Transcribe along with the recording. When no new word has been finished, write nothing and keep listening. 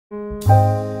I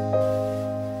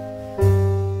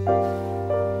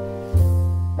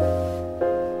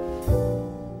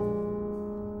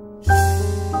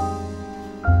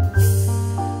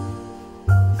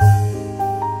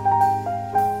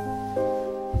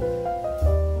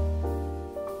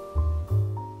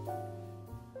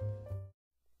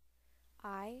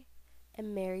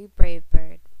am Mary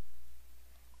Bravebird.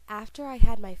 After I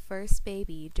had my first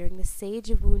baby during the Sage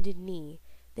of Wounded Knee,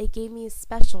 they gave me a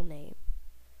special name,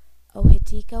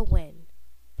 Ohitika Win,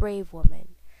 brave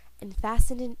woman, and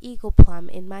fastened an eagle plum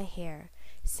in my hair,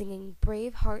 singing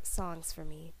brave heart songs for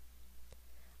me.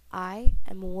 I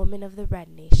am a woman of the Red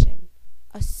Nation,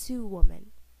 a Sioux woman.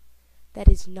 That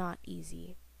is not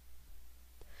easy.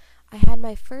 I had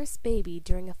my first baby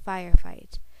during a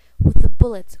firefight, with the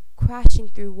bullets crashing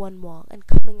through one wall and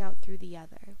coming out through the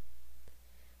other.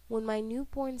 When my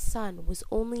newborn son was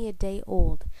only a day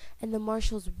old and the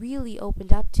marshals really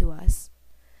opened up to us,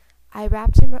 I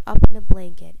wrapped him up in a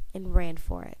blanket and ran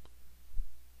for it.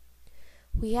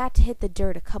 We had to hit the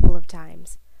dirt a couple of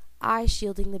times, I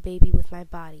shielding the baby with my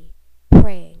body,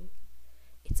 praying,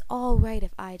 "It's all right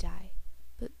if I die,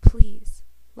 but please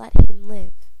let him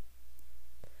live."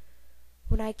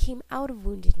 When I came out of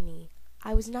Wounded Knee,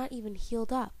 I was not even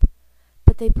healed up,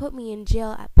 but they put me in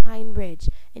jail at Pine Ridge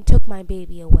and took my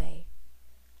baby away.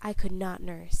 I could not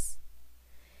nurse.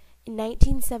 In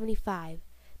 1975,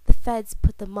 the feds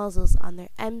put the muzzles on their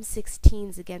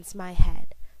M16s against my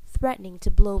head, threatening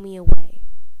to blow me away.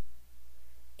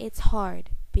 It's hard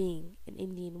being an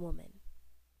Indian woman.